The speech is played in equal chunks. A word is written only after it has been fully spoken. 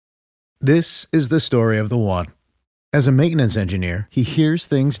This is the story of the one. As a maintenance engineer, he hears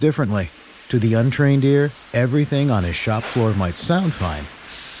things differently. To the untrained ear, everything on his shop floor might sound fine,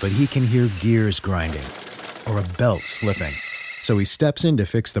 but he can hear gears grinding or a belt slipping. So he steps in to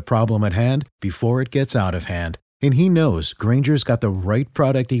fix the problem at hand before it gets out of hand. And he knows Grainger's got the right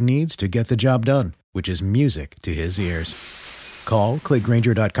product he needs to get the job done, which is music to his ears. Call, click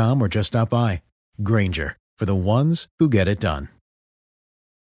Grainger.com, or just stop by. Grainger, for the ones who get it done.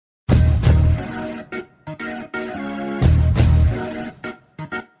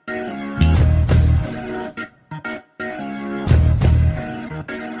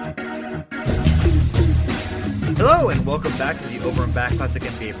 Hello and welcome back to the Over and Back Classic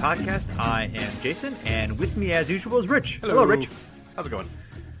NBA podcast. I am Jason, and with me as usual is Rich. Hello Rich. How's it going?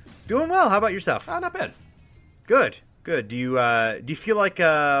 Doing well. How about yourself? Not bad. Good. Do you feel like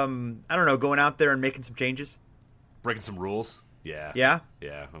I don't know, going out there and making some changes? Breaking some rules? Yeah. Yeah?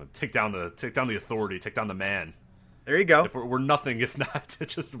 Yeah. I'm gonna take down the authority, take down the man. There you go. If we're nothing if not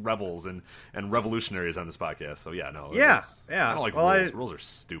just rebels and revolutionaries on this podcast. So yeah, no. Yeah. I don't like rules. Rules are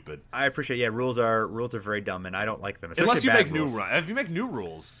stupid. I appreciate. Yeah, rules are very dumb, and I don't like them. Unless you make rules. if you make new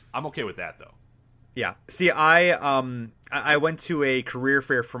rules, I'm okay with that though. Yeah. See, I went to a career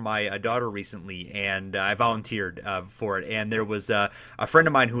fair for my daughter recently, and I volunteered for it. And there was a friend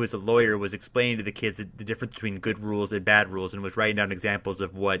of mine who is a lawyer was explaining to the kids the difference between good rules and bad rules, and was writing down examples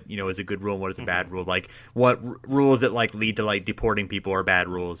of what is a good rule and what is a bad rule, like what rules that lead to deporting people are bad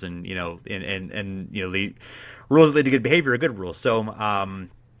rules, and rules that lead to good behavior are good rules.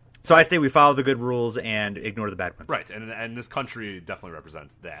 So I say we follow the good rules and ignore the bad ones. Right, and this country definitely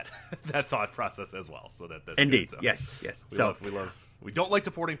represents that that thought process as well. So that's indeed, good, so. Yes. We don't like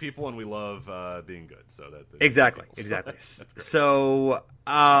deporting people, and we love being good. So exactly. So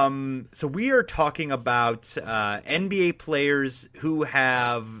we are talking about NBA players who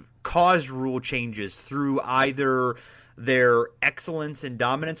have caused rule changes through either their excellence and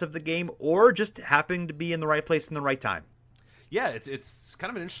dominance of the game, or just happening to be in the right place in the right time. Yeah, it's kind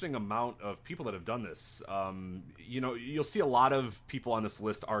of an interesting amount of people that have done this. You'll see a lot of people on this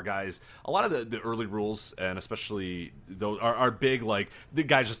list are guys. A lot of the early rules, and especially those are big, like the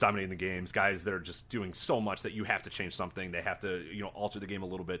guys just dominating the games, guys that are just doing so much that you have to change something. They have to alter the game a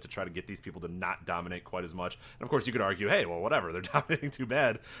little bit to try to get these people to not dominate quite as much. And of course, you could argue, hey, well, whatever, they're dominating too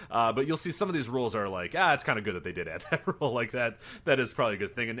bad. But you'll see some of these rules are like, it's kind of good that they did add that rule. Like that is probably a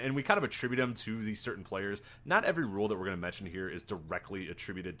good thing. And we kind of attribute them to these certain players. Not every rule that we're going to mention here is directly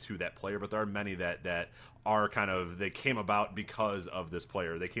attributed to that player, but there are many that are kind of, they came about because of this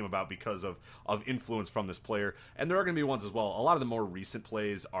player. They came about because of influence from this player. And there are going to be ones as well. A lot of the more recent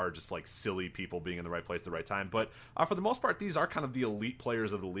plays are just like silly people being in the right place at the right time. But for the most part, these are kind of the elite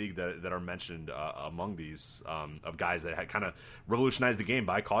players of the league that are mentioned among these of guys that had kind of revolutionized the game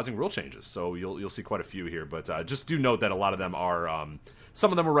by causing rule changes. So you'll see quite a few here. But just do note that a lot of them are some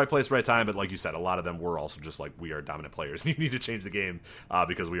of them were right place, right time, but like you said, a lot of them were also just like, we are dominant players. You need to change the game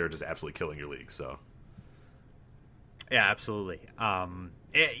because we are just absolutely killing your league. So, yeah, absolutely. And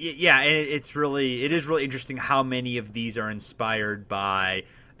it is really interesting how many of these are inspired by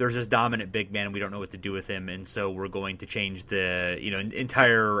there's this dominant big man and we don't know what to do with him, and so we're going to change the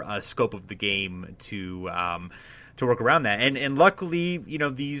entire scope of the game to work around that. And luckily,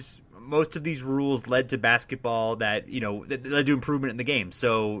 most of these rules led to basketball that led to improvement in the game.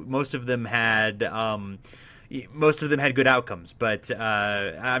 So most of them had good outcomes, but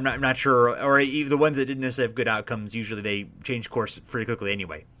I'm not sure, or even the ones that didn't necessarily have good outcomes, usually they change course pretty quickly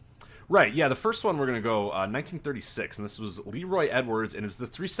anyway. Right, yeah, the first one we're going to go 1936, and this was Leroy Edwards, and it was the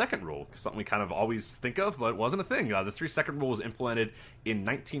 3-second rule, something we kind of always think of, but it wasn't a thing. The 3-second rule was implemented in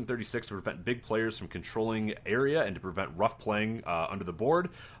 1936 to prevent big players from controlling area and to prevent rough playing under the board.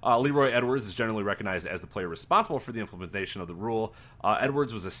 Leroy Edwards is generally recognized as the player responsible for the implementation of the rule.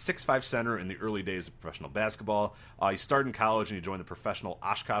 Edwards was a 6'5" center in the early days of professional basketball. He started in college and he joined the professional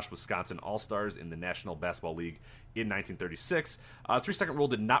Oshkosh, Wisconsin All-Stars in the National Basketball League in 1936. 3-second rule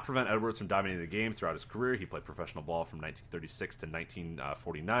did not prevent Edwards from dominating the game throughout his career. He played professional ball from 1936 to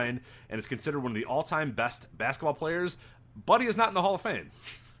 1949 and is considered one of the all-time best basketball players, but he is not in the Hall of Fame.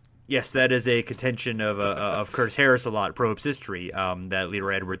 Yes, that is a contention of Curtis Harris a lot, Probes history, that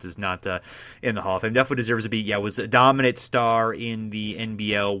Leroy Edwards is not in the Hall of Fame. Definitely deserves to be. Yeah, was a dominant star in the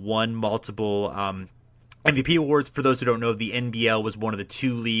NBL, won multiple MVP awards. For those who don't know, the NBL was one of the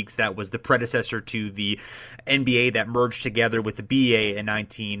two leagues that was the predecessor to the NBA that merged together with the BA in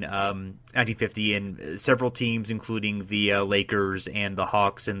 1950, and several teams, including the Lakers and the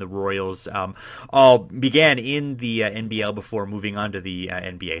Hawks and the Royals, all began in the NBL before moving on to the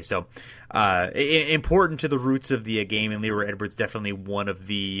NBA. So important to the roots of the game, and Leroy Edwards definitely one of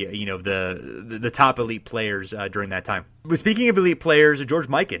the the top elite players during that time. But speaking of elite players, George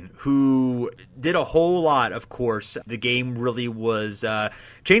Mikan, who did a whole lot, of course. The game really was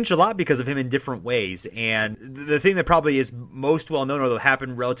changed a lot because of him in different ways. And the thing that probably is most well known, although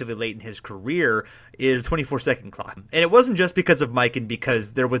happened relatively late in his career, is 24-second clock. And it wasn't just because of Mikan,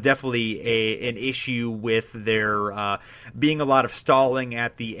 because there was definitely an issue with there being a lot of stalling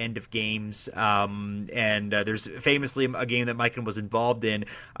at the end of games. And there's famously a game that Mikan was involved in.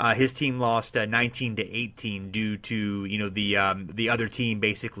 His team lost 19-18 due to the other team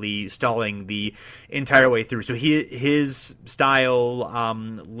basically stalling the entire way through. So his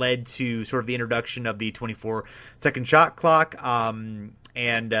style led to sort of the introduction of the 24-second shot clock.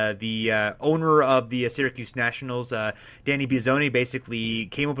 And the owner of the Syracuse Nationals, Danny Biazzoni, basically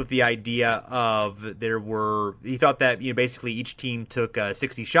came up with the idea of he thought that basically each team took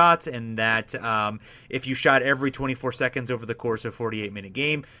 60 shots, and that if you shot every 24 seconds over the course of a 48-minute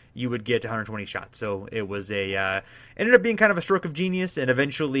game, you would get 120 shots. So it was ended up being kind of a stroke of genius, and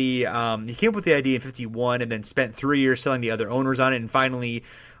eventually he came up with the idea in 51 and then spent 3 years selling the other owners on it, and finally,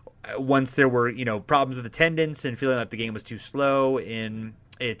 once there were problems with attendance and feeling like the game was too slow,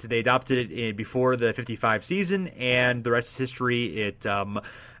 they adopted it before the 55 season, and the rest is history. It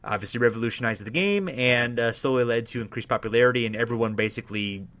obviously revolutionized the game and slowly led to increased popularity, and everyone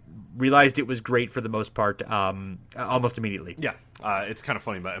basically realized it was great for the most part almost immediately. Yeah, it's kind of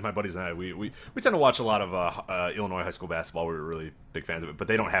funny. My buddies and I, we tend to watch a lot of Illinois high school basketball. We were really big fans of it, but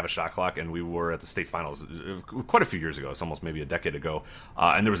they don't have a shot clock, and we were at the state finals quite a few years ago. It's almost maybe a decade ago,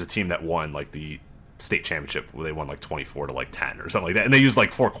 and there was a team that won like the state championship where they won like 24-10 or something like that, and they used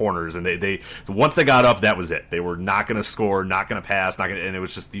like 4 corners, and they once they got up, that was it. They were not going to score, not going to pass, and it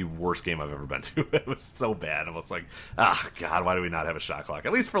was just the worst game I've ever been to. It was so bad. I was like, God, why do we not have a shot clock,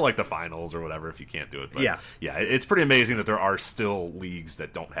 at least for like the finals or whatever, if you can't do it? But yeah, it's pretty amazing that there are still leagues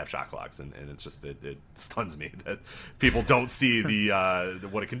that don't have shot clocks, and it's just it stuns me that people don't see the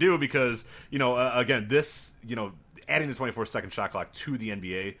what it can do, because again, this adding the 24-second shot clock to the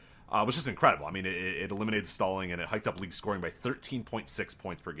NBA was just incredible. I mean, it eliminated stalling, and it hiked up league scoring by 13.6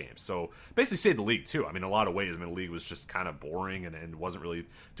 points per game. So basically saved the league, too. I mean, in a lot of ways, the league was just kind of boring and wasn't really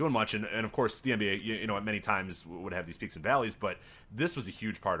doing much. And of course, the NBA, at many times would have these peaks and valleys, but this was a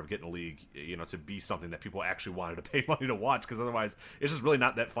huge part of getting the league, to be something that people actually wanted to pay money to watch, because otherwise it's just really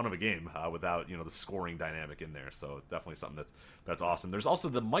not that fun of a game without, the scoring dynamic in there. So definitely something that's awesome. There's also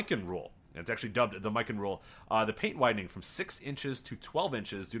the Mikan rule, and it's actually dubbed the Mikan rule. The paint widening from 6 inches to 12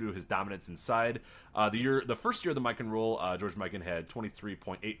 inches due to his dominance inside. The first year of the Mikan rule, George Mikan had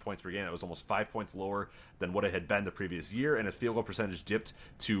 23.8 points per game. That was almost 5 points lower than what it had been the previous year, and his field goal percentage dipped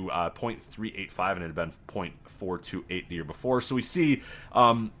to .385, and it had been .428 the year before. So we see,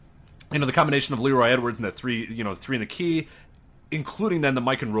 the combination of Leroy Edwards and the three in the key, including then the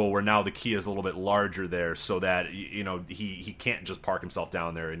Mikan rule, where now the key is a little bit larger there, so that he can't just park himself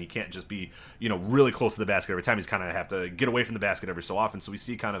down there, and he can't just be really close to the basket every time. He's kind of have to get away from the basket every so often. So we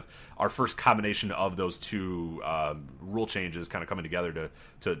see kind of our first combination of those two rule changes kind of coming together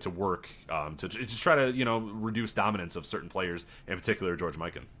to work to try to reduce dominance of certain players, in particular George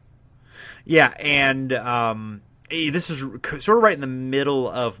Mikan. Yeah, and this is sort of right in the middle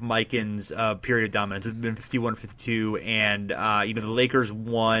of Mikan's period of dominance. It's been 51-52, and the Lakers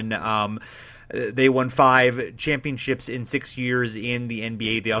won. They won 5 championships in 6 years in the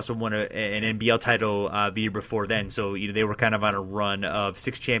NBA. They also won an NBL title the year before then. So they were kind of on a run of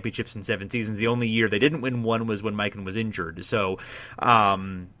 6 championships in 7 seasons. The only year they didn't win one was when Mikan was injured. So.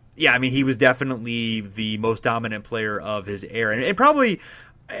 He was definitely the most dominant player of his era, and probably.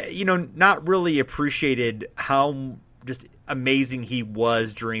 Not really appreciated how just amazing he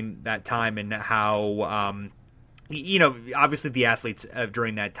was during that time, and how, obviously the athletes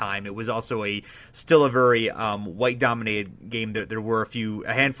during that time, it was also still a very white-dominated game. There were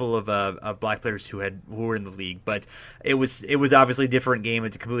a handful of black players who were in the league, but it was obviously a different game.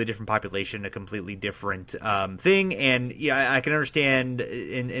 It's a completely different population, a completely different thing. And I can understand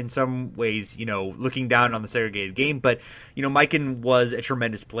in some ways, looking down on the segregated game, but Mikan was a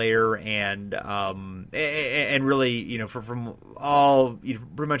tremendous player, and really, from all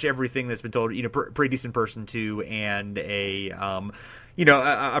pretty much everything that's been told, pretty decent person too, and a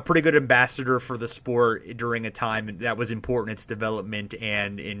pretty good ambassador for the sport during a time that was important in its development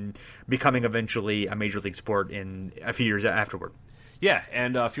and in becoming eventually a major league sport in a few years afterward. Yeah,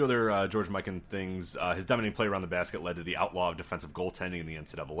 and a few other George Mikan things. His dominating play around the basket led to the outlaw of defensive goaltending in the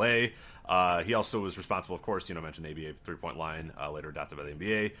NCAA. He also was responsible, of course, mentioned ABA three-point line, later adopted by the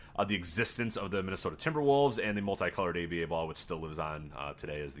NBA. The existence of the Minnesota Timberwolves and the multicolored ABA ball, which still lives on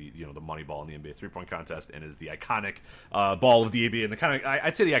today as the the money ball in the NBA three-point contest, and is the iconic ball of the ABA, and the kind of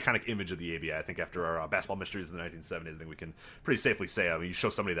I'd say the iconic image of the ABA. I think after our basketball mysteries in the 1970s, I think we can pretty safely say, you show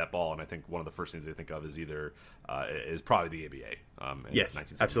somebody that ball, and I think one of the first things they think of is either is probably the ABA. Yes,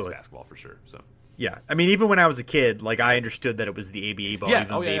 1970s absolutely. Basketball for sure. So. Yeah, I mean, even when I was a kid, I understood that it was the ABA ball. Yeah.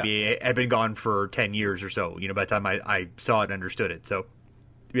 Even though the ABA had been gone for 10 years or so. By the time I saw it and understood it. So,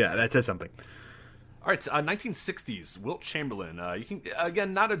 yeah, that says something. All right, 1960s, Wilt Chamberlain. You can,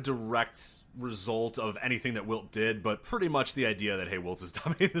 again, not a direct result of anything that Wilt did, but pretty much the idea that, hey, Wilt is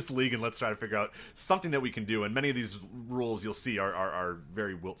dominating this league and let's try to figure out something that we can do. And many of these rules you'll see are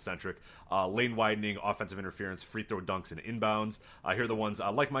very Wilt-centric. Lane widening, offensive interference, free throw dunks, and inbounds. Here are the ones,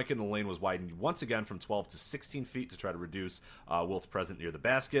 like Mike, in the lane was widened once again from 12 to 16 feet to try to reduce Wilt's presence near the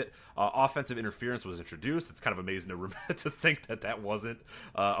basket. Offensive interference was introduced. It's kind of amazing to think that wasn't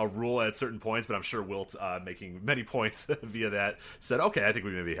a rule at certain points, but I'm sure Wilt, making many points via that, said, okay, I think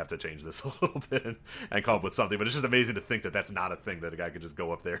we maybe have to change this a little bit and come up with something. But it's just amazing to think that that's not a thing, that a guy could just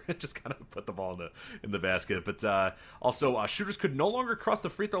go up there and just kind of put the ball in the basket. But also, shooters could no longer cross the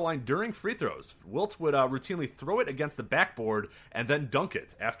free throw line during free throws. Wilt would routinely throw it against the backboard and then dunk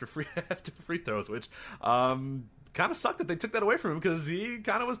it after free throws, which kind of sucked that they took that away from him, because he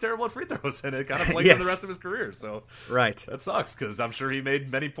kind of was terrible at free throws, and it kind of plagued him the rest of his career. So right, that sucks, because I'm sure he made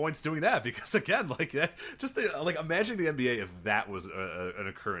many points doing that. Because again, imagining the NBA if that was an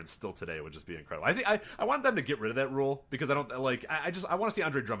occurrence still today would just be incredible. I think I want them to get rid of that rule, because I don't I want to see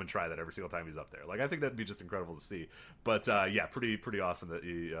Andre Drummond try that every single time he's up there. I think that'd be just incredible to see. But yeah, pretty awesome that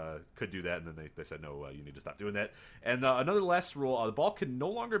he could do that, and then they said no, you need to stop doing that. And another last rule: the ball can no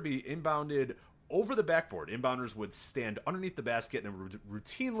longer be inbounded over the backboard. Inbounders would stand underneath the basket and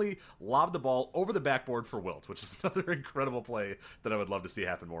routinely lob the ball over the backboard for Wilt, which is another incredible play that I would love to see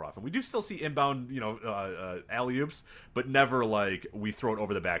happen more often. We do still see inbound, alley-oops, but never we throw it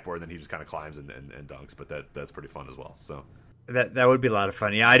over the backboard and then he just kind of climbs and dunks. But that's pretty fun as well. So. That would be a lot of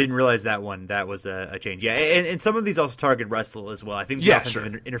fun. Yeah, I didn't realize that one. That was a change. Yeah, and some of these also target Wrestle as well. I think the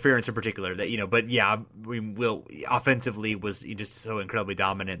offensive interference in particular. That but yeah, we will offensively was just so incredibly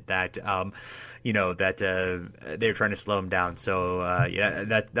dominant that that they were trying to slow him down. So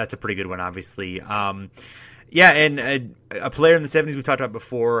yeah, that's a pretty good one, obviously. Yeah, and a player in the 70s we talked about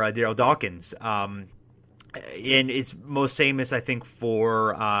before, Daryl Dawkins. And it's most famous, I think,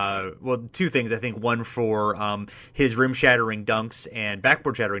 for two things. I think one for his rim-shattering dunks and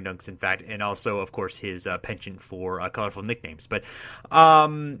backboard-shattering dunks, in fact, and also, of course, his penchant for colorful nicknames. But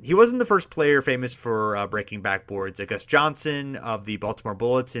he wasn't the first player famous for breaking backboards. Gus Johnson of the Baltimore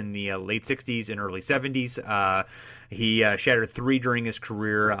Bullets in the late 60s and early 70s. He shattered 3 during his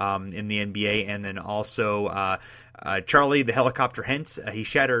career in the NBA, and then also Charlie the Helicopter Hentz. He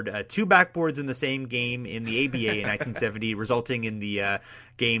shattered 2 backboards in the same game in the ABA in 1970, resulting in the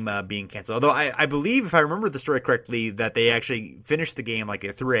game being canceled. Although I believe, if I remember the story correctly, that they actually finished the game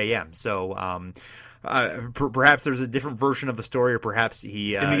at 3 a.m. So perhaps there's a different version of the story, or perhaps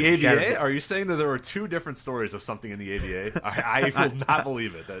he in the ABA. Are you saying that there were 2 different stories of something in the ABA? I will not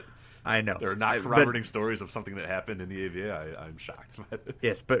believe it. That. I know. There are not corroborating stories of something that happened in the ABA. I'm shocked by this.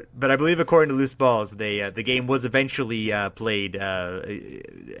 Yes, but I believe, according to Loose Balls, the game was eventually played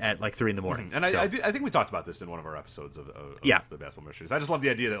at 3 in the morning. Mm-hmm. And so. I think we talked about this in one of our episodes of the Basketball Mysteries. I just love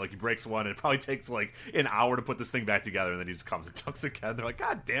the idea that he breaks one and it probably takes an hour to put this thing back together, and then he just comes and dunks again. They're like,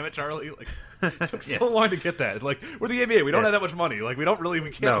 God damn it, Charlie! It took so long to get that. We're the ABA. We don't have that much money.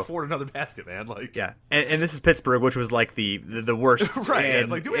 We can't afford another basket, man. Yeah, and this is Pittsburgh, which was the worst. Right.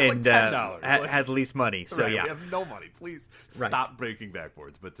 And, it's do we have $10? Had the least money, so right, yeah. We have no money. Please stop breaking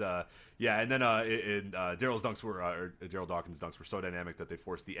backboards. But yeah, and then Daryl Dawkins' dunks were so dynamic that they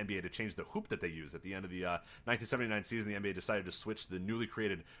forced the NBA to change the hoop that they used. At the end of the 1979 season, the NBA decided to switch to the newly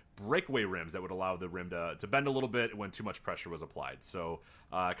created breakaway rims that would allow the rim to bend a little bit when too much pressure was applied. So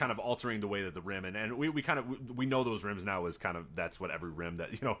kind of altering the way that the rim, and we know those rims now is kind of, that's what every rim that,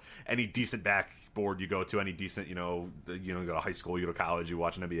 any decent backboard you go to, any decent, you go to high school, you go to college, you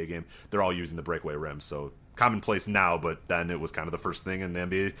watch an NBA game, they're all using the breakaway rims. So commonplace now, but then it was kind of the first thing, and the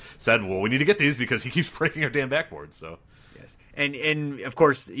NBA said, well, we need to get these because he keeps breaking our damn backboard. So Yes, and of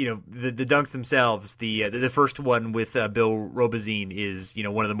course, the dunks themselves. The first one with Bill Robazine is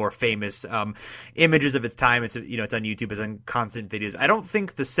one of the more famous images of its time. It's it's on YouTube. It's on constant videos. I don't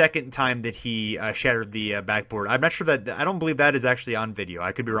think the second time that he shattered the backboard. I'm not sure that I don't believe that is actually on video.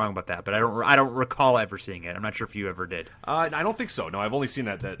 I could be wrong about that, but I don't recall ever seeing it. I'm not sure if you ever did. I don't think so. No, I've only seen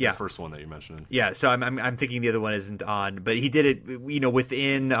that first one that you mentioned. Yeah, so I'm thinking the other one isn't on, but he did it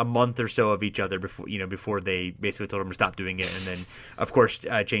within a month or so of each other before they basically told him to stop doing it, and then of course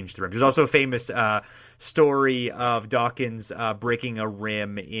changed the rim. There's also a famous story of Dawkins breaking a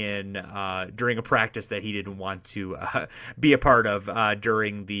rim during a practice that he didn't want to be a part of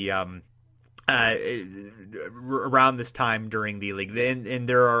during the around this time during the league. And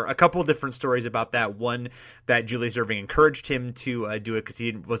there are a couple of different stories about that. One, that Julius Erving encouraged him to do it because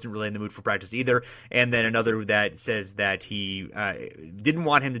he wasn't really in the mood for practice either. And then another that says that he didn't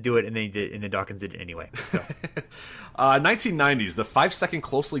want him to do it, and then he did, and then Dawkins did it anyway. So. 1990s, the 5-second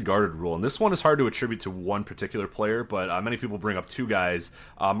closely guarded rule. And this one is hard to attribute to one particular player, but many people bring up two guys,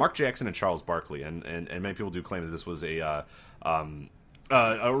 Mark Jackson and Charles Barkley. And many people do claim that this was a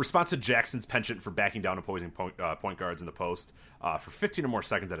response to Jackson's penchant for backing down opposing point guards in the post for 15 or more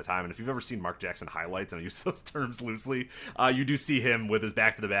seconds at a time. And if you've ever seen Mark Jackson highlights, and I use those terms loosely, you do see him with his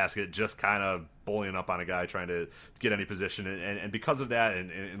back to the basket just kind of bullying up on a guy trying to get any position. And because of that,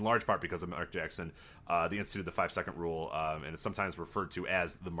 and in large part because of Mark Jackson, they instituted the 5-second rule, and it's sometimes referred to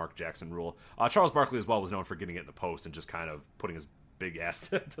as the Mark Jackson rule. Charles Barkley as well was known for getting it in the post and just kind of putting his big ass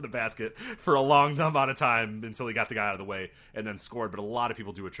to the basket for a long amount of time until he got the guy out of the way and then scored. But a lot of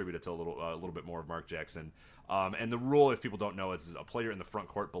people do attribute it to a little bit more of Mark Jackson. And the rule, if people don't know, is a player in the front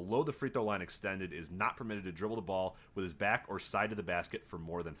court below the free throw line extended is not permitted to dribble the ball with his back or side to the basket for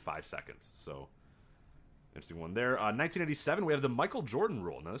more than 5 seconds. So interesting one there. 1987, we have the Michael Jordan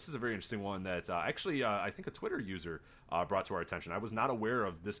rule. Now, this is a very interesting one that I think a Twitter user brought to our attention. I was not aware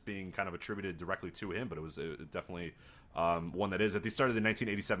of this being kind of attributed directly to him, but it was definitely one that is. At the start of the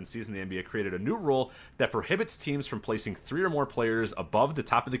 1987 season, the NBA created a new rule that prohibits teams from placing 3 or more players above the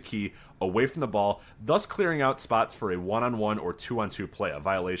top of the key away from the ball, thus clearing out spots for a 1-on-1 or 2-on-2 play. A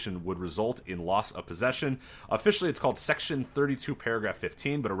violation would result in loss of possession. Officially, it's called Section 32, Paragraph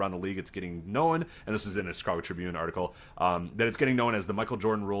 15, but around the league, it's getting known, and this is in a Chicago Tribune article, that it's getting known as the Michael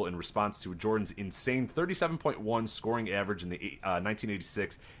Jordan rule in response to Jordan's insane 37.1 scoring average in the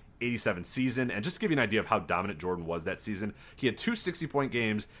 1986-87 season. And just to give you an idea of how dominant Jordan was that season, he had 2 60-point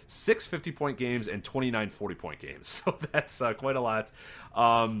games, 6 50-point games, and 29 40-point games. So that's quite a lot.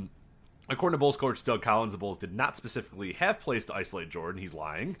 According to Bulls coach Doug Collins, the Bulls did not specifically have plays to isolate Jordan. He's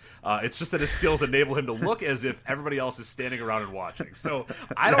lying. It's just that his skills enable him to look as if everybody else is standing around and watching. So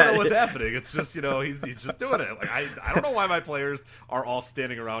I don't know what's happening. It's just, he's just doing it. Like I don't know why my players are all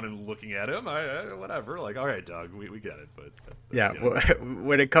standing around and looking at him. Whatever. Like, all right, Doug, we get it. But yeah,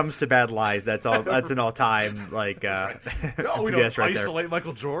 when it comes to bad lies, that's all. That's an all-time like. Right. No, we don't isolate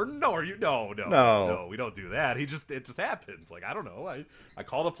Michael Jordan. No, are you? No, we don't do that. It just happens. Like, I don't know. I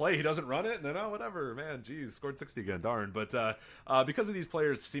call the play. He doesn't run it, and then whatever, man, geez, scored 60 again, darn. But because of these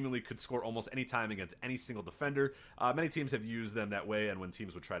players seemingly could score almost any time against any single defender, many teams have used them that way. And when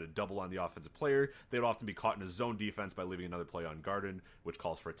teams would try to double on the offensive player, they would often be caught in a zone defense by leaving another player unguarded, which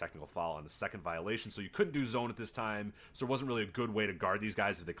calls for a technical foul on the second violation. So you couldn't do zone at this time, so it wasn't really a good way to guard these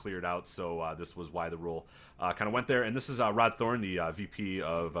guys if they cleared out. So this was why the rule kind of went there. And this is Rod Thorne, the VP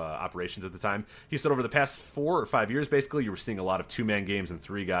of operations at the time. He said over the past 4 or 5 years, basically, you were seeing a lot of 2-man games and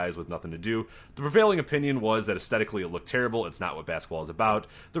 3 guys with nothing to do. The prevailing opinion was that aesthetically it looked terrible. It's not what basketball is about.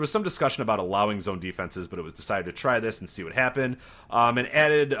 There was some discussion about allowing zone defenses, but it was decided to try this and see what happened. And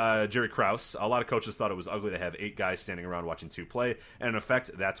added Jerry Krause. A lot of coaches thought it was ugly to have 8 guys standing around watching 2 play, and in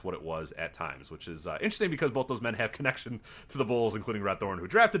effect, that's what it was at times, which is interesting because both those men have connection to the Bulls, including Rod Thorne, who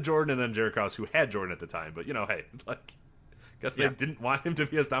drafted Jordan, and then Jerry Krause, who had Jordan at the time. But, hey, like, guess they didn't want him to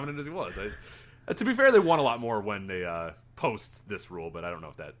be as dominant as he was. To be fair, they won a lot more when they post this rule, but I don't know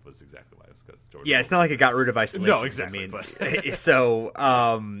if that was exactly why. It was because Jordan. Yeah, it's not like it got rid of isolation. No, exactly. I mean, so,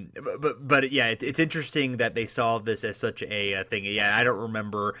 but yeah, it's interesting that they saw this as such a thing. Yeah, I don't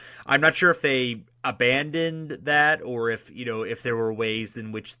remember. I'm not sure if they abandoned that or if there were ways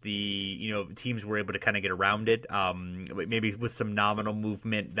in which the teams were able to kind of get around it, maybe with some nominal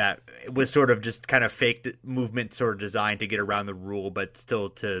movement that was sort of just kind of faked movement, sort of designed to get around the rule, but still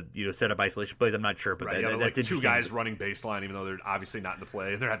to set up isolation plays. I'm not sure, but right, that's like interesting. 2 guys running baseline, even though they're obviously not in the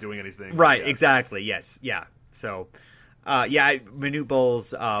play and they're not doing anything. Right, exactly. Yes, yeah. So, Manute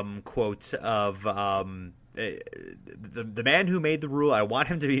Bowles' quote of the man who made the rule, I want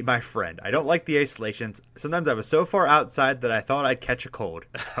him to be my friend. I don't like the isolations. Sometimes I was so far outside that I thought I'd catch a cold.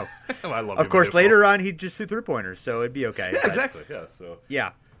 So, I love of course, later on he'd just do 3-pointers, so it'd be okay. Yeah, exactly. Yeah. So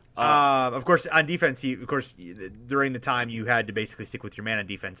yeah. Of course, on defense, during the time you had to basically stick with your man on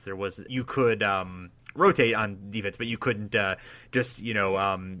defense. You could rotate on defense, but you couldn't just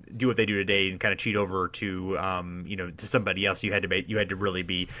do what they do today and kind of cheat over to to somebody else. You had to really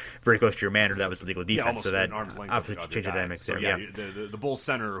be very close to your man, or that was legal defense. So that obviously changed the dynamics there. Yeah, the Bulls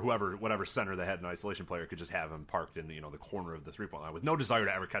center or whatever center they had an isolation player could just have him parked in the corner of the 3-point line with no desire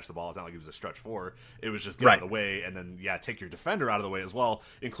to ever catch the ball. It's not like he was a stretch four. It was just get out of the way and then take your defender out of the way as well,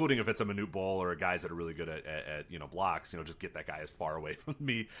 including if it's a Manute Bol or guys that are really good at blocks. Just get that guy as far away from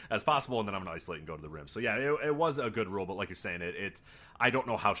me as possible, and then I'm gonna isolate and go to the rim. So yeah, it was a good rule, but like you're saying, I don't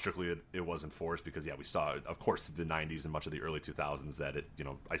know how strictly it was enforced because we saw, of course, through the 90s and much of the early 2000s that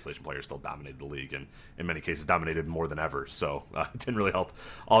isolation players still dominated the league and in many cases dominated more than ever. So it didn't really help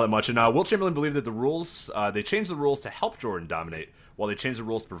all that much. And Wilt Chamberlain believed that the rules they changed the rules to help Jordan dominate, while they changed the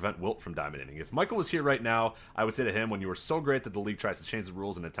rules to prevent Wilt from dominating. If Michael was here right now, I would say to him, when you are so great that the league tries to change the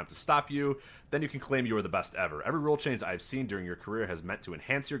rules in an attempt to stop you, then you can claim you are the best ever. Every rule change I've seen during your career has meant to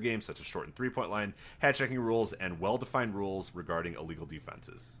enhance your game, such as shortened 3-point line, head checking rules, and well-defined rules regarding illegal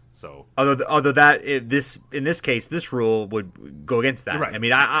defenses. So, although that in this case, this rule would go against that. Right. I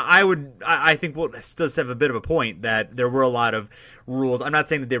mean, I think Wilt does have a bit of a point that there were a lot of rules. I'm not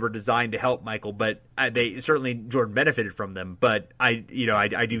saying that they were designed to help Michael, but they certainly Jordan benefited from them. But I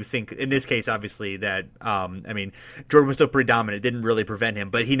do think in this case, obviously, that Jordan was still pretty dominant. It didn't really prevent him,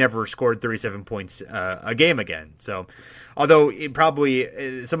 but he never scored 37 points a game again. So, although it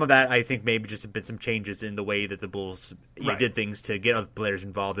probably some of that, I think maybe just been some changes in the way that the Bulls did things to get other players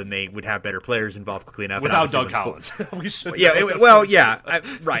involved, and they would have better players involved quickly enough. Without Doug Collins, we should.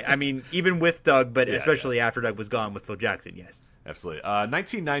 Right. I mean, even with Doug, but especially after Doug was gone with Phil Jackson, yes. Absolutely.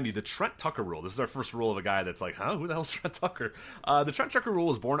 1990, the Trent Tucker rule. This is our first rule of a guy that's like, who the hell's Trent Tucker? The Trent Tucker rule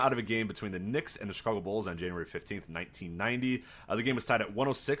was born out of a game between the Knicks and the Chicago Bulls on January 15th, 1990. The game was tied at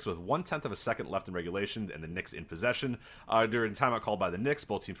 106 with 1/10 of a second left in regulation and the Knicks in possession. During a timeout called by the Knicks,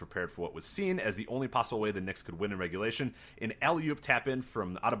 both teams prepared for what was seen as the only possible way the Knicks could win in regulation, an alley-oop tap-in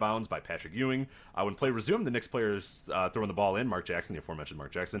from out of bounds by Patrick Ewing. When play resumed, the Knicks players throwing the ball in, Mark Jackson, the aforementioned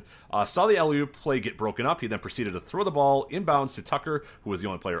Mark Jackson, saw the alley-oop play get broken up. He then proceeded to throw the ball inbounds to Tucker, who was the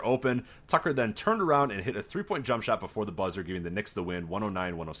only player open. Tucker then turned around and hit a 3-point jump shot before the buzzer, giving the Knicks the win,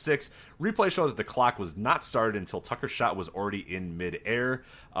 109-106. Replay showed that the clock was not started until Tucker's shot was already in mid-air.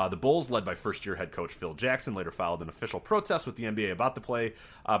 The Bulls, led by first-year head coach Phil Jackson, later filed an official protest with the NBA about the play.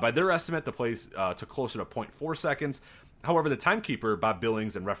 By their estimate, the play took closer to 0.4 seconds. However, the timekeeper, Bob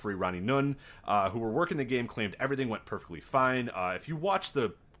Billings, and referee Ronnie Nunn, who were working the game, claimed everything went perfectly fine. If you watch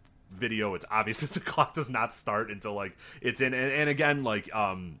the video, it's obvious that the clock does not start until it's in, and again,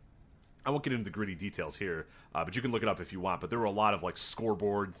 I won't get into the gritty details here, but you can look it up if you want. But there were a lot of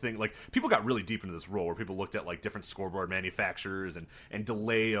scoreboard thing. People got really deep into this rule where people looked at different scoreboard manufacturers and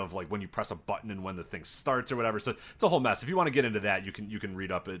delay of when you press a button and when the thing starts or whatever. So it's a whole mess. If you want to get into that, you can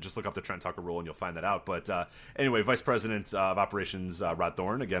read up. Just look up the Trent Tucker rule and you'll find that out. But anyway, Vice President of Operations Rod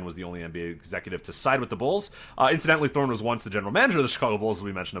Thorne again was the only NBA executive to side with the Bulls. Incidentally, Thorne was once the general manager of the Chicago Bulls, as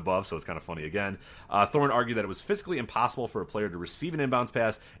we mentioned above. So it's kind of funny again. Thorne argued that it was physically impossible for a player to receive an inbounds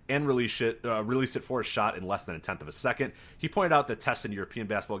pass and release it for a shot in less than 1/10 of a second. He pointed out that tests in European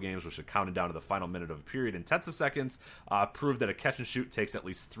basketball games, which had counted down to the final minute of a period in tenths of seconds, proved that a catch and shoot takes at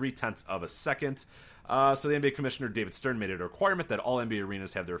least 0.3 of a second. So the NBA Commissioner David Stern made it a requirement that all NBA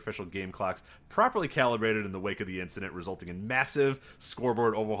arenas have their official game clocks properly calibrated in the wake of the incident, resulting in massive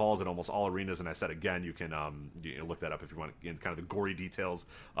scoreboard overhauls in almost all arenas. And I said again, you can look that up if you want in kind of the gory details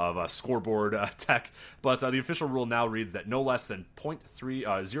of scoreboard tech. But the official rule now reads that no less than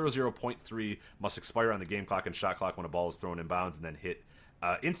 0.3 must expire on the game clock and shot clock when a ball is thrown in bounds and then hit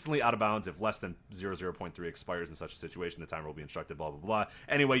instantly out of bounds. If less than 0.3 expires in such a situation, the timer will be instructed, blah, blah, blah.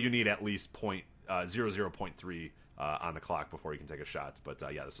 Anyway, you need at least 0.3 on the clock before you can take a shot. But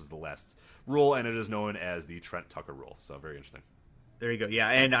this was the last rule, and it is known as the Trent Tucker rule. So very interesting. There you go. Yeah,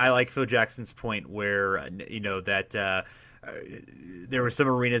 and I like Phil Jackson's point where, that there were some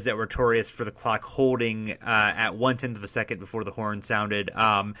arenas that were notorious for the clock holding at 1/10 of a second before the horn sounded.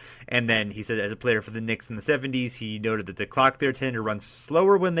 And then he said, as a player for the Knicks in the 70s, he noted that the clock there tended to run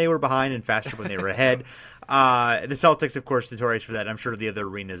slower when they were behind and faster when they were ahead. The Celtics, of course, notorious for that. I'm sure the other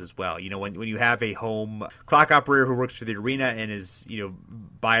arenas as well. When you have a home clock operator who works for the arena and is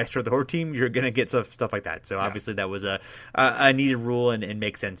biased toward the home team, you're going to get stuff like that. So obviously that was a needed rule and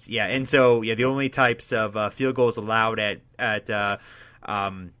makes sense. Yeah, and so the only types of field goals allowed at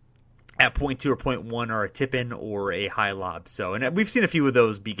at point 2 or point 1 are a tip in or a high lob. So, and we've seen a few of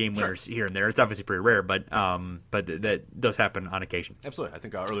those be game winners here and there. It's obviously pretty rare, but that does happen on occasion. Absolutely. I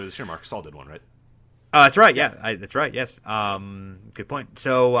think earlier this year Marc Gasol did one, right? That's right. Yeah, that's right. Yes. Good point.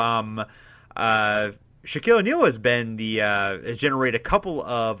 So, Shaquille O'Neal has generated a couple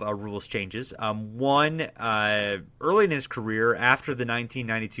of rules changes. One early in his career, after the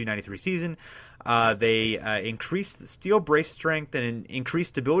 1992-93 season, they increased the steel brace strength and increased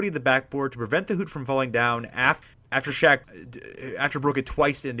stability of the backboard to prevent the hoop from falling down. After Shaq broke it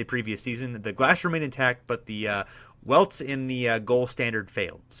twice in the previous season, the glass remained intact, but the welts in the goal standard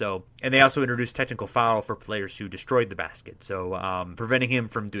failed. So, and they also introduced technical foul for players who destroyed the basket. So, preventing him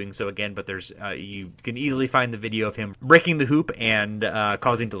from doing so again. But there's you can easily find the video of him breaking the hoop and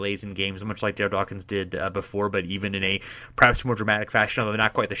causing delays in games, much like Darryl Dawkins did before, but even in a perhaps more dramatic fashion, although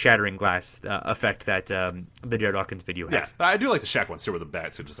not quite the shattering glass effect that the Darryl Dawkins video has. Yeah, I do like the Shaq one too, where the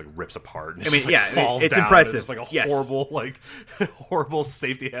bat just like rips apart. And falls it's down. Impressive. It's like a horrible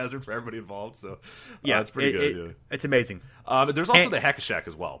safety hazard for everybody involved. So, it's pretty good. It's amazing. There's also the Hack-a-Shaq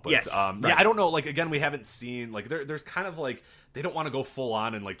as well. But, yes. Yeah, I don't know. Like, again, we haven't seen, like, there's kind of like, they don't want to go full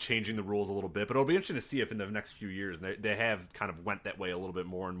on and like changing the rules a little bit, but it'll be interesting to see if in the next few years they have kind of went that way a little bit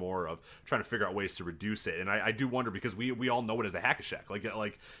more and more of trying to figure out ways to reduce it. And I do wonder, because we all know it as the Hack-a-Shaq. Like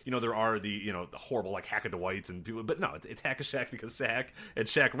there are the the horrible like Hack-a-Dwights and people, but no, it's Hack-a-Shaq because Shaq and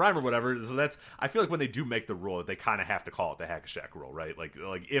Shaq rhyme or whatever. So I feel like when they do make the rule, they kind of have to call it the Hack-a-Shaq rule, right? Like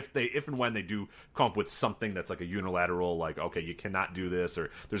if and when they do come up with something that's like a unilateral, like, okay, you cannot do this,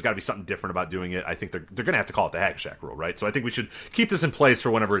 or there's got to be something different about doing it, I think they're going to have to call it the Hack-a-Shaq rule, right? So I think we should keep this in place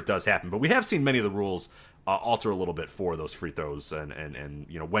for whenever it does happen. But we have seen many of the rules alter a little bit for those free throws and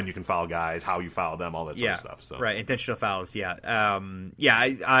when you can foul guys, how you foul them, all that sort of stuff. So right, intentional fouls. I'm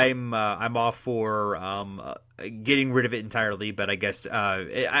all for getting rid of it entirely, but I guess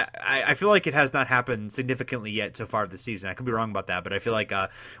I feel like it has not happened significantly yet so far this season. I could be wrong about that, but I feel like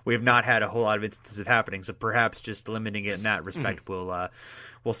we have not had a whole lot of instances of happening. So perhaps just limiting it in that respect will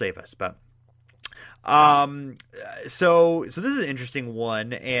save us. But so this is an interesting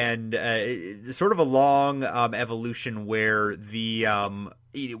one, and sort of a long evolution where the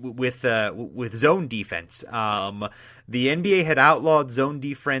with zone defense. The NBA had outlawed zone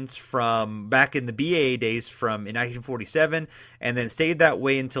defense from back in the BAA days in 1947, and then stayed that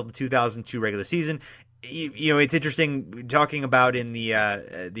way until the 2002 regular season. It's interesting talking about in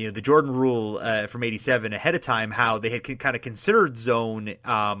the Jordan rule from '87 ahead of time, how they had kind of considered zone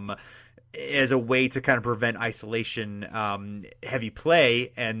as a way to kind of prevent isolation heavy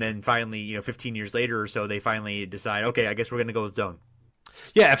play, and then finally 15 years later or so, they finally decide, okay, I guess we're going to go with zone.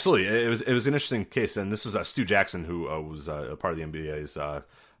 Yeah, absolutely. It was an interesting case, and this was Stu Jackson, who was a part of the NBA's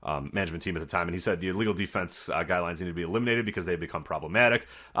management team at the time, and he said the illegal defense guidelines need to be eliminated because they've become problematic.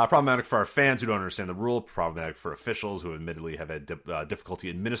 Problematic for our fans who don't understand the rule, problematic for officials who admittedly have had difficulty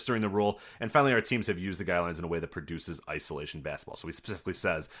administering the rule, and finally our teams have used the guidelines in a way that produces isolation basketball. So he specifically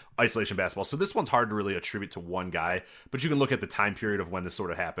says isolation basketball. So this one's hard to really attribute to one guy, but you can look at the time period of when this sort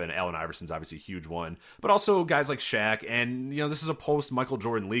of happened. Allen Iverson's obviously a huge one, but also guys like Shaq, and this is a post-Michael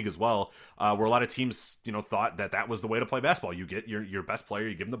Jordan league as well, where a lot of teams thought that was the way to play basketball. You get your best player,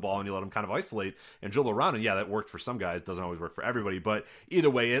 you give him the ball, and you let him kind of isolate and dribble around. And yeah, that worked for some guys, doesn't always work for everybody. But either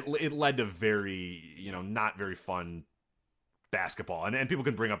way, it led to very, not very fun basketball. And people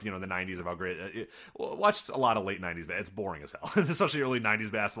can bring up, the 90s of how great watch a lot of late 90s, but it's boring as hell. Especially early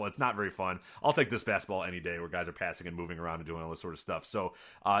 90s basketball. It's not very fun. I'll take this basketball any day, where guys are passing and moving around and doing all this sort of stuff. So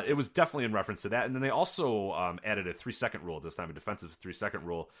it was definitely in reference to that. And then they also added a 3-second rule this time, a defensive 3-second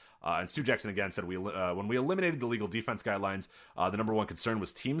rule. And Stu Jackson again said, when we eliminated the legal defense guidelines, the number one concern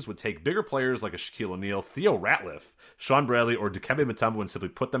was teams would take bigger players like a Shaquille O'Neal, Theo Ratliff, Sean Bradley, or Dikembe Mutombo and simply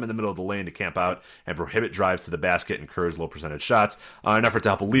put them in the middle of the lane to camp out and prohibit drives to the basket and encourage low percentage shots. In an effort to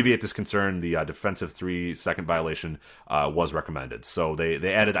help alleviate this concern, the defensive 3-second violation was recommended. So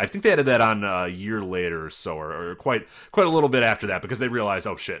they added, I think they added that on a year later or so, or quite a little bit after that, because they realized,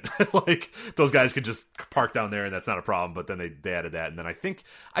 oh shit, like those guys could just park down there and that's not a problem. But then they added that, and then I think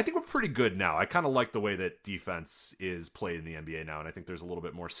we're pretty good now. I kind of like the way that defense is played in the NBA now, and I think there's a little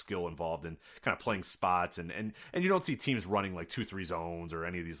bit more skill involved in kind of playing spots, and you don't see teams running like 2-3 zones or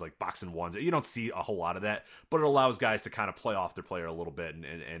any of these like box and ones. You don't see a whole lot of that, but it allows guys to kind of play off their player a little bit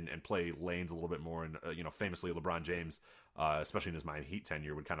and play lanes a little bit more. And famously LeBron James, especially in his Miami Heat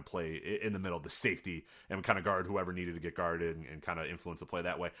tenure, would kind of play in the middle of the safety and would kind of guard whoever needed to get guarded and kind of influence the play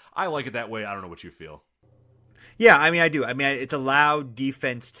that way. I like it that way. I don't know what you feel. Yeah, I mean, I do. I mean, it's allowed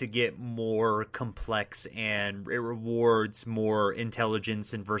defense to get more complex, and it rewards more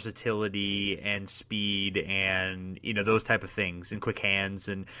intelligence and versatility and speed and, those type of things, and quick hands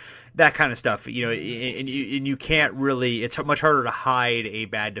and that kind of stuff. And you can't really – it's much harder to hide a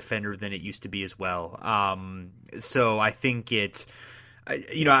bad defender than it used to be as well. So I think it's –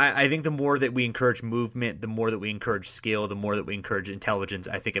 I think the more that we encourage movement, the more that we encourage skill, the more that we encourage intelligence,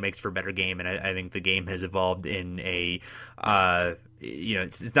 I think it makes for a better game. And I think the game has evolved in a,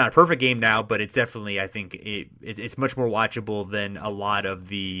 it's not a perfect game now, but it's definitely, I think it's much more watchable than a lot of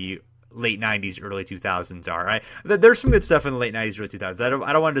the late 90s, early 2000s are. There's some good stuff in the late 90s, early 2000s. I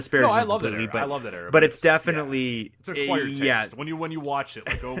don't want to disparage. No, I love that era. I love that era. But it's definitely it's acquired taste. Yeah. When you watch it,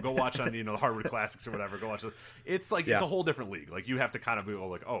 like go watch on the Hardwood Classics or whatever. Go watch it. It's like it's a whole different league. Like you have to kind of be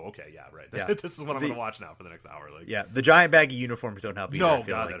like, oh, okay, yeah, right. Yeah. This is what I'm going to watch now for the next hour. Like, the giant baggy uniforms don't help either. No,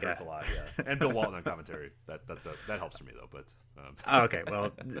 God, that hurts a lot. Yeah, and Bill Walton on commentary that helps for me though. But okay,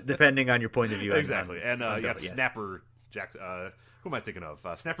 well, depending on your point of view, exactly. And you got Snapper Jack. Who am I thinking of?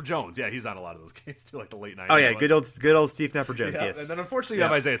 Snapper Jones. Yeah, he's on a lot of those games too, like the late 90s. Oh yeah, good old Steve Snapper Jones. Yeah. Yes. And then unfortunately you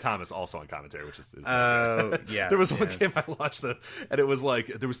have Isaiah Thomas also on commentary, which is yeah. There was one game I watched and it was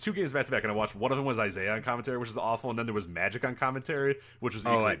like there was two games back to back, and I watched one of them was Isaiah on commentary, which is awful, and then there was Magic on commentary, which was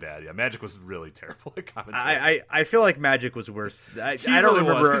equally bad. Yeah, Magic was really terrible at commentary. I feel like Magic was worse. I don't really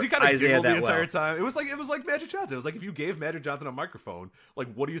remember because he kind of Isaiah the entire time. It was like Magic Johnson. It was like if you gave Magic Johnson a microphone,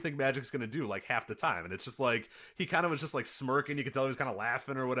 like what do you think Magic's going to do? Like half the time, and it's just like he kind of was just like smirking. You could tell he was kind of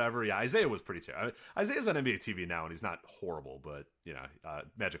laughing or whatever. Yeah, Isaiah was pretty terrible. I mean, Isaiah's on NBA TV now, and he's not horrible, but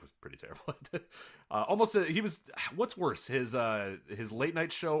Magic was pretty terrible. Almost, he was. What's worse, his late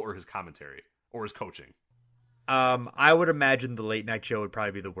night show or his commentary or his coaching? I would imagine the late night show would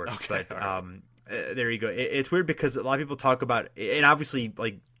probably be the worst. Okay, but right. There you go. It's weird because a lot of people talk about, and obviously,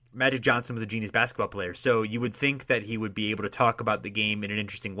 like Magic Johnson was a genius basketball player, so you would think that he would be able to talk about the game in an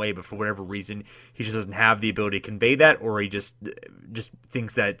interesting way, but for whatever reason, he just doesn't have the ability to convey that, or he just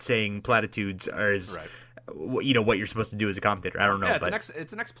thinks that saying platitudes is what you're supposed to do as a commentator. I don't know. Yeah,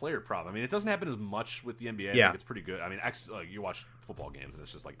 it's an ex-player problem. I mean, it doesn't happen as much with the NBA. I think it's pretty good. I mean, you watch football games and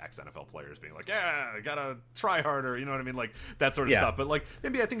it's just like ex-NFL players being like, yeah, I gotta try harder. You know what I mean? Like that sort of stuff. But like the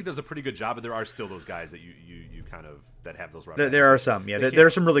NBA, I think it does a pretty good job. But there are still those guys that you kind of that have those. There are some. Yeah, there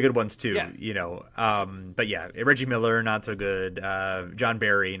are some really good ones too. Yeah. But yeah, Reggie Miller not so good. John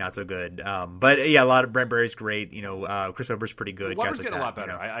Barry not so good. But yeah, a lot of Brent Barry's great. Chris Webber's pretty good. Webber's getting a lot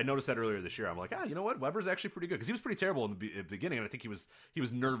better. I noticed that earlier this year. I'm like, you know what? Webber's actually pretty good because he was pretty terrible in the beginning, and I think he was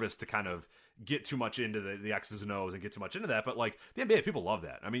nervous to kind of get too much into the X's and O's and get too much into that. But like the NBA, people love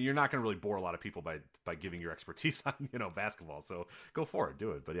that. I mean, you're not going to really bore a lot of people by giving your expertise on basketball. So go for it,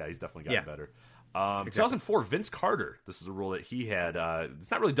 do it. But yeah, he's definitely gotten better. Exactly. 2004, Vince Carter. This is a rule that he had. It's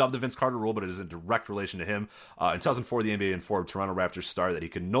not really dubbed the Vince Carter rule, but it is in direct relation to him. In 2004, the NBA informed Toronto Raptors star that he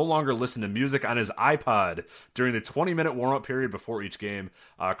could no longer listen to music on his iPod during the 20-minute warm-up period before each game.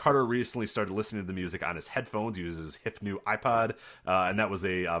 Carter recently started listening to the music on his headphones. He uses his hip new iPod, and that was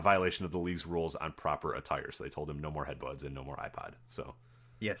a violation of the league's rules on proper attire. So they told him no more headbuds and no more iPod. So.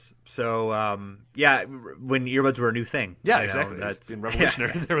 Yes. So, when earbuds were a new thing. Yeah, exactly. That's been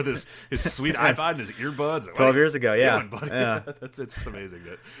revolutionary. There with his sweet iPod and his earbuds. 12 years ago, yeah. It's just amazing.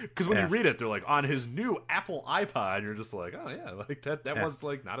 Because when you read it, they're like, on his new Apple iPod, you're just like, oh, yeah. Like that was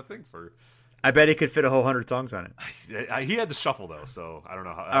like not a thing for... I bet he could fit a whole 100 songs on it. He had the shuffle, though, so I don't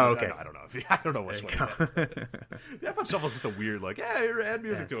know how... okay. I don't know. I don't know which one. The iPod shuffle is just a weird, like, add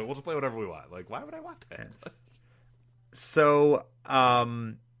music to it. We'll just play whatever we want. Like, why would I want that? Yes. So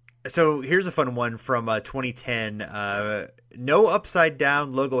here's a fun one from 2010. No upside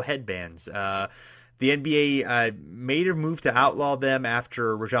down logo headbands. The NBA made a move to outlaw them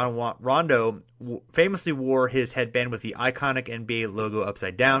after Rajon Rondo famously wore his headband with the iconic NBA logo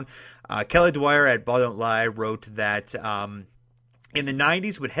upside down. Kelly Dwyer at Ball Don't Lie wrote that in the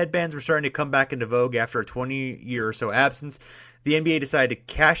 90s, when headbands were starting to come back into vogue after a 20-year or so absence, the NBA decided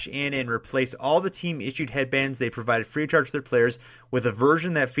to cash in and replace all the team-issued headbands they provided free of charge to their players with a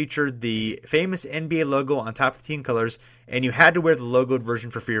version that featured the famous NBA logo on top of the team colors, and you had to wear the logoed version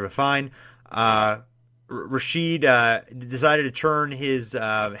for fear of a fine. Rashid decided to turn his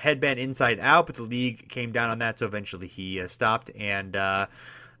headband inside out, but the league came down on that, so eventually he stopped. And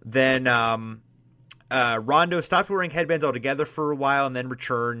then Rondo stopped wearing headbands altogether for a while and then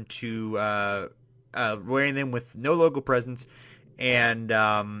returned to wearing them with no logo presence. And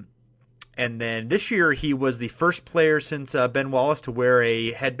And then this year, he was the first player since Ben Wallace to wear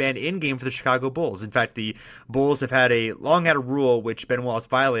a headband in-game for the Chicago Bulls. In fact, the Bulls have long had a rule which Ben Wallace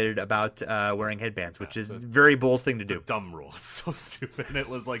violated about wearing headbands, which is a very Bulls thing to do. Dumb rule. It's so stupid. And it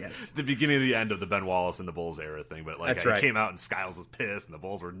was like the beginning of the end of the Ben Wallace and the Bulls era thing. But like, he came out and Skiles was pissed and the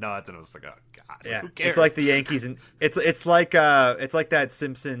Bulls were nuts, and it was like, oh god, yeah. Who cares? It's like the Yankees, and it's like that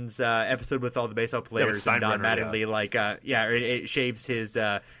Simpsons episode with all the baseball players and Don Mattingly, it shaves his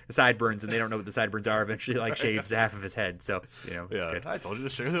sideburns, and they don't know what the sideburns are. Eventually, like shaves half of his head. So it's good. I told you to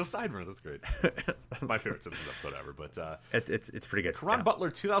shave those sideburns. That's great. My favorite Simpsons episode ever. But it's pretty good. Caron Butler,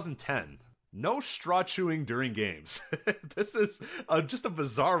 2010. No straw chewing during games. This is just a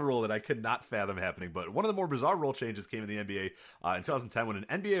bizarre rule that I could not fathom happening. But one of the more bizarre rule changes came in the NBA in 2010 when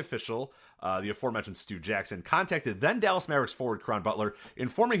an NBA official, the aforementioned Stu Jackson, contacted then Dallas Mavericks forward Caron Butler,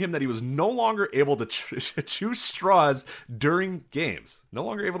 informing him that he was no longer able to chew straws during games. No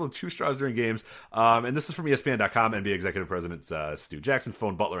longer able to chew straws during games. And this is from ESPN.com. NBA executive president Stu Jackson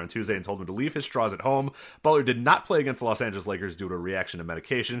phoned Butler on Tuesday and told him to leave his straws at home. Butler did not play against the Los Angeles Lakers due to a reaction to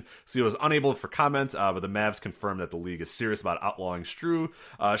medication, so he was unable for comment, but the Mavs confirmed that the league is serious about outlawing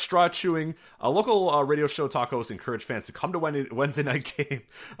straw chewing. A local radio show talk host encouraged fans to come to Wednesday night game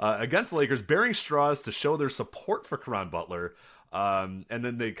against the Lakers bearing straws to show their support for Caron Butler. And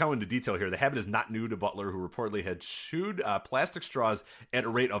then they come into detail here. The habit is not new to Butler, who reportedly had chewed plastic straws at a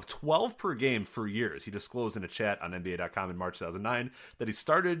rate of 12 per game for years. He disclosed in a chat on NBA.com in March 2009 that he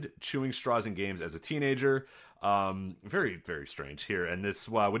started chewing straws in games as a teenager. Very, very strange here. And this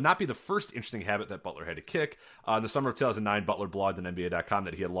would not be the first interesting habit that Butler had to kick. In the summer of 2009, Butler blogged on NBA.com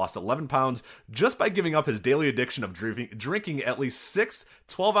that he had lost 11 pounds just by giving up his daily addiction of drinking at least 6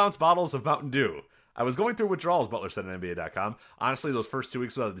 12-ounce bottles of Mountain Dew. I was going through withdrawals, Butler said on NBA.com. Honestly, those first 2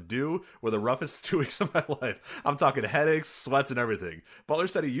 weeks without the dew were the roughest 2 weeks of my life. I'm talking headaches, sweats, and everything. Butler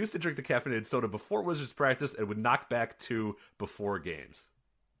said he used to drink the caffeinated soda before Wizards practice and would knock back 2 before games.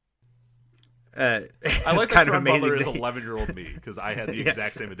 I like that Caron Butler is 11-year-old me, because I had the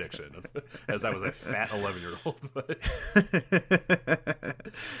exact same addiction as I was a fat 11-year-old.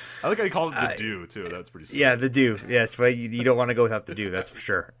 I like how you called it the dew too. That's pretty silly. Yeah, the dew. Yes, but you don't want to go without the dew. That's for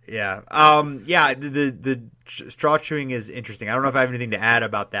sure. Yeah. The straw chewing is interesting. I don't know if I have anything to add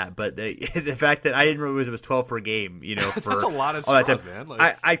about that, but the fact that I didn't realize it was 12 per game. For that's a lot of straws, man.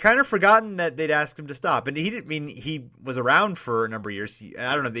 I kind of forgotten that they'd asked him to stop, and he didn't mean he was around for a number of years.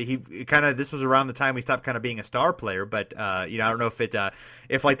 I don't know. This was around the time he stopped kind of being a star player, but I don't know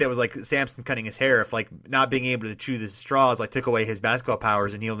if like that was like Samson cutting his hair, if like not being able to chew the straws like took away his basketball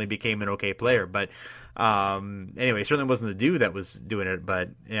powers and he only became an okay player. But anyway, it certainly wasn't the dude that was doing it, but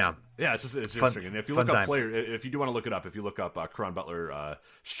yeah. Yeah, it's interesting. And if you look up if you do want to look it up, if you look up Caron Butler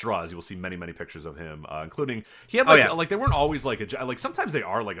straws, you will see many, many pictures of him, including he had like they weren't always like sometimes they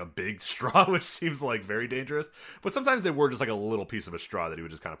are like a big straw, which seems like very dangerous, but sometimes they were just like a little piece of a straw that he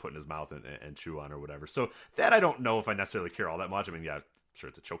would just kind of put in his mouth and chew on or whatever. So that I don't know if I necessarily care all that much. I mean, yeah, sure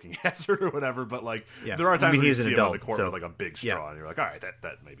it's a choking hazard or whatever, but like there are times when you see him on the court with like a big straw and you're like, all right,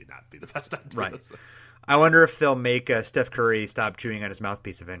 that maybe not be the best idea. Right. So. I wonder if they'll make Steph Curry stop chewing on his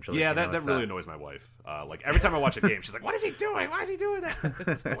mouthpiece eventually. Yeah, that really annoys my wife. Like every time I watch a game, she's like, "What is he doing? Why is he doing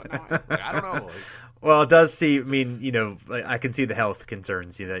that?" I don't know. Well, it does seem. I mean, I can see the health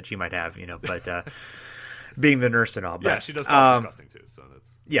concerns that she might have. But being the nurse and all. But, yeah, she does find disgusting too. So that's.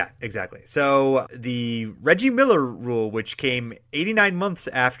 Yeah, exactly. So the Reggie Miller rule, which came 89 months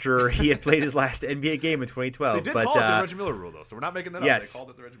after he had played his last NBA game in 2012. They did call it the Reggie Miller rule, though, so we're not making that up. They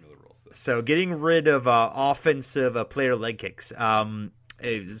called it the Reggie Miller rule. So getting rid of offensive player leg kicks.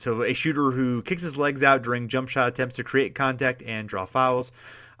 So a shooter who kicks his legs out during jump shot attempts to create contact and draw fouls.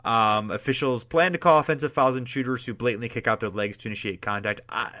 Officials plan to call offensive fouls on shooters who blatantly kick out their legs to initiate contact.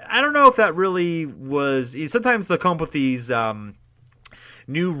 I don't know if that really was. Sometimes they'll come up with these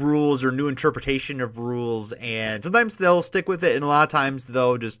new rules or new interpretation of rules, and sometimes they'll stick with it, and a lot of times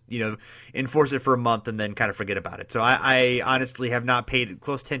they'll just enforce it for a month and then kind of forget about it. So I honestly have not paid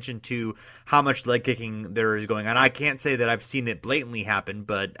close attention to how much leg kicking there is going on. I can't say that I've seen it blatantly happen,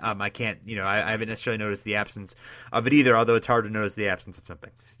 but I can't I haven't necessarily noticed the absence of it either, although it's hard to notice the absence of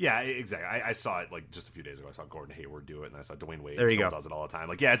something. Yeah, exactly. I saw it like just a few days ago. I saw Gordon Hayward do it, and I saw Dwayne Wade does it all the time.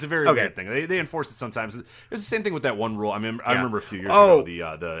 Like, yeah, it's a very weird thing. They enforce it sometimes. It's the same thing with that one rule. I remember a few years ago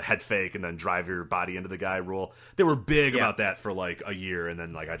the head fake and then drive your body into the guy rule. They were big about that for like a year, and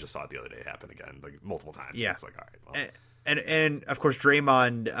then like I just saw it the other day happen again, like multiple times. Yeah, so it's like, all right, well. And of course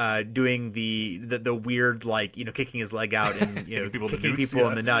Draymond doing the weird, like, kicking his leg out and kicking people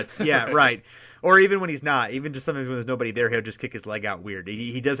in the nuts. Yeah, right. Or even when he's not, even just sometimes when there's nobody there, he'll just kick his leg out weird.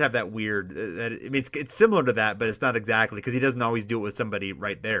 He does have that weird. It's similar to that, but it's not exactly, because he doesn't always do it with somebody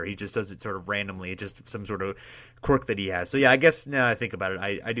right there. He just does it sort of randomly. It's just some sort of quirk that he has. So yeah, I guess now I think about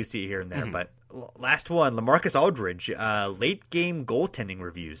it, I do see it here and there. Mm-hmm. But last one, LaMarcus Aldridge, late game goaltending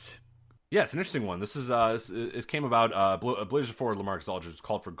reviews. Yeah, it's an interesting one. This came about. Blazers forward LaMarcus Aldridge was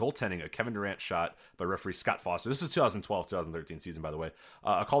called for goaltending a Kevin Durant shot by referee Scott Foster. This is 2012-2013 season, by the way.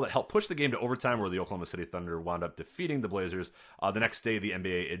 A call that helped push the game to overtime, where the Oklahoma City Thunder wound up defeating the Blazers. The next day, the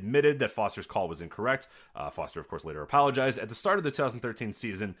NBA admitted that Foster's call was incorrect. Foster, of course, later apologized. At the start of the 2013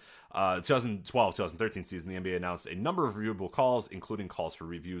 season, 2012-2013 season, the NBA announced a number of reviewable calls, including calls for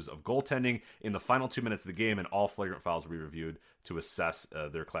reviews of goaltending in the final 2 minutes of the game, and all flagrant fouls will be reviewed to assess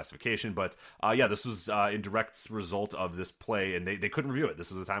their classification. But this was in direct result of this play, and they couldn't review it.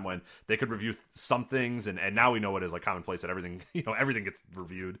 This was a time when they could review some things, and now we know it is like commonplace that everything everything gets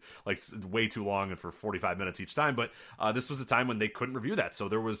reviewed like way too long and for 45 minutes each time. But this was a time when they couldn't review that. So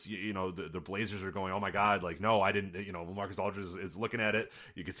there was the Blazers are going, oh my god, like, no, I didn't. Marcus Aldridge is looking at it.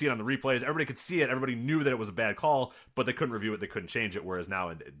 You could see it on the replays. Everybody could see it. Everybody knew that it was a bad call, but they couldn't review it. They couldn't change it. Whereas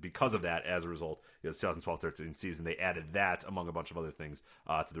now, because of that, as a result, 2012-13 season, they added that among a bunch of other things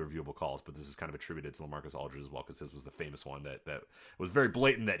to the reviewable calls. But this is kind of attributed to LaMarcus Aldridge as well, because his was the famous one that was very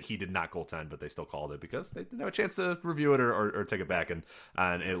blatant that he did not goaltend, but they still called it because they didn't have a chance to review it or take it back, and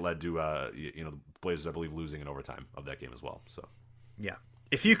it led to the Blazers, I believe, losing in overtime of that game as well. So yeah,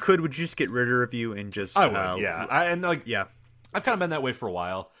 if you could, would you just get rid of review and just I would, I've kind of been that way for a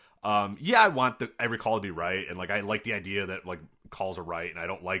while. I want every call to be right, and I like the idea that calls are right, and I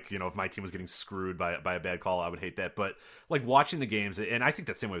don't like if my team was getting screwed by a bad call, I would hate that. But watching the games, and I think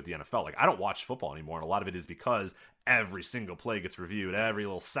that's the same way with the NFL. I don't watch football anymore, and a lot of it is because every single play gets reviewed. Every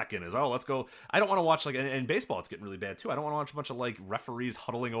little second is, let's go. I don't want to watch and baseball, it's getting really bad too. I don't want to watch a bunch of referees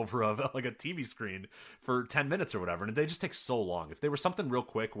huddling over a TV screen for 10 minutes or whatever, and they just take so long. If there was something real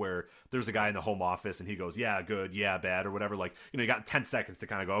quick where there's a guy in the home office and he goes, yeah, good, yeah, bad, or whatever, you got 10 seconds to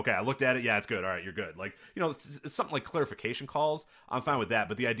kind of go, okay, I looked at it, yeah, it's good, all right, you're good. It's something like clarification calls, I'm fine with that,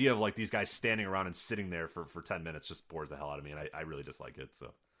 but the idea of these guys standing around and sitting there for 10 minutes just bores the hell out of me, and I really dislike it.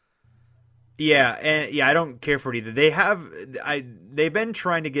 So yeah, and I don't care for it either. They've been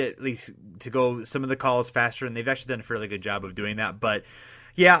trying to get at least to go some of the calls faster, and they've actually done a fairly good job of doing that. But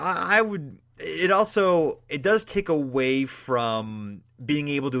yeah, I would. It does take away from being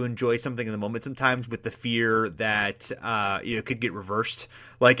able to enjoy something in the moment sometimes, with the fear that it could get reversed,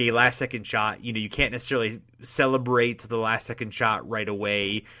 like a last second shot. You can't necessarily celebrate the last second shot right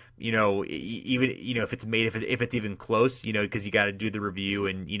away. Even if it's made, if it's even close, because you got to do the review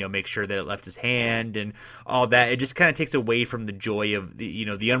and make sure that it left his hand and all that. It just kind of takes away from the joy of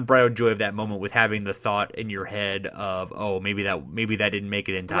the unbridled joy of that moment, with having the thought in your head of, oh, maybe that didn't make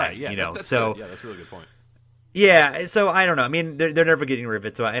it in time. Right, yeah, that's so good. Yeah, that's a really good point. Yeah, so I don't know. I mean, they're never getting rid of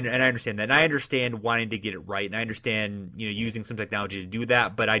it, so and I understand that. And I understand wanting to get it right, and I understand using some technology to do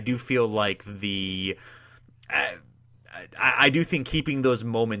that. But I do feel like I do think keeping those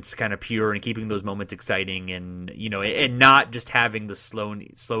moments kind of pure and keeping those moments exciting, and and not just having the slow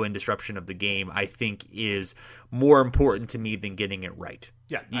and disruption of the game, I think is more important to me than getting it right.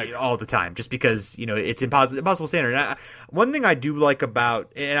 Yeah, all the time, just because it's impossible standard. One thing I do like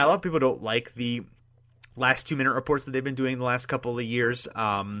about, and a lot of people don't like the last 2-minute reports that they've been doing the last couple of years,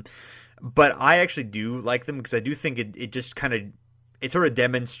 but I actually do like them, because I do think it just kind of. It sort of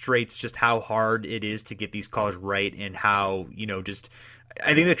demonstrates just how hard it is to get these calls right, and how,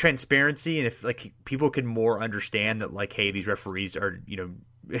 I think the transparency, and if people can more understand that hey, these referees are,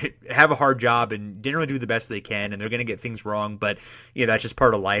 have a hard job and generally do the best they can, and they're going to get things wrong, but that's just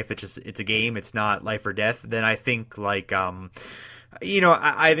part of life. It's a game. It's not life or death. Then I think I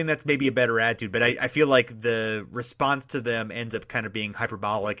think that's maybe a better attitude, but I feel like the response to them ends up kind of being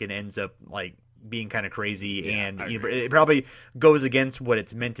hyperbolic and ends up being kind of crazy, and it probably goes against what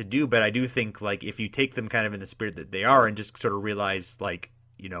it's meant to do. But I do think if you take them kind of in the spirit that they are, and just sort of realize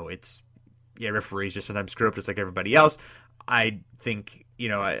it's referees just sometimes screw up just like everybody else. I think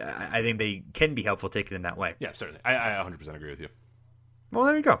I think they can be helpful taken in that way. Yeah, certainly. I 100% agree with you. Well,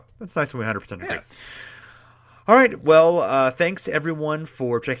 there you go. That's nice when we 100% agree. Yeah. All right. Well, thanks everyone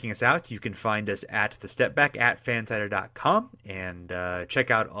for checking us out. You can find us at the Step Back at fansided.com, and check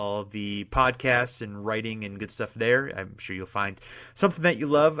out all the podcasts and writing and good stuff there. I'm sure you'll find something that you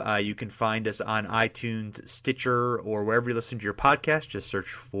love. You can find us on iTunes, Stitcher, or wherever you listen to your podcast. Just search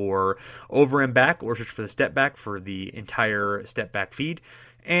for Over and Back, or search for the Step Back for the entire Step Back feed.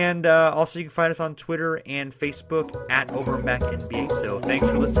 And also, you can find us on Twitter and Facebook at Over and Back NBA. So thanks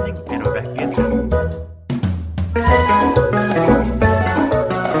for listening, and we're back again soon.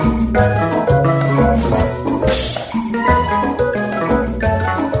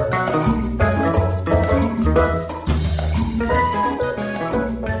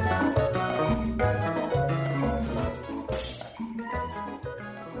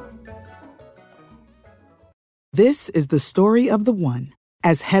 This is the story of the one.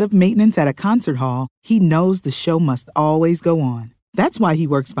 As head of maintenance at a concert hall, he knows the show must always go on. That's why he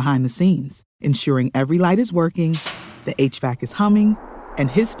works behind the scenes, ensuring every light is working, the HVAC is humming, and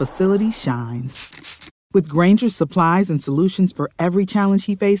his facility shines. With Grainger's supplies and solutions for every challenge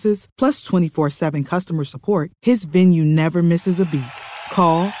he faces, plus 24/7 customer support, his venue never misses a beat.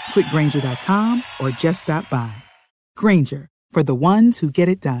 Call quickgrainger.com or just stop by. Grainger, for the ones who get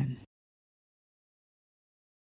it done.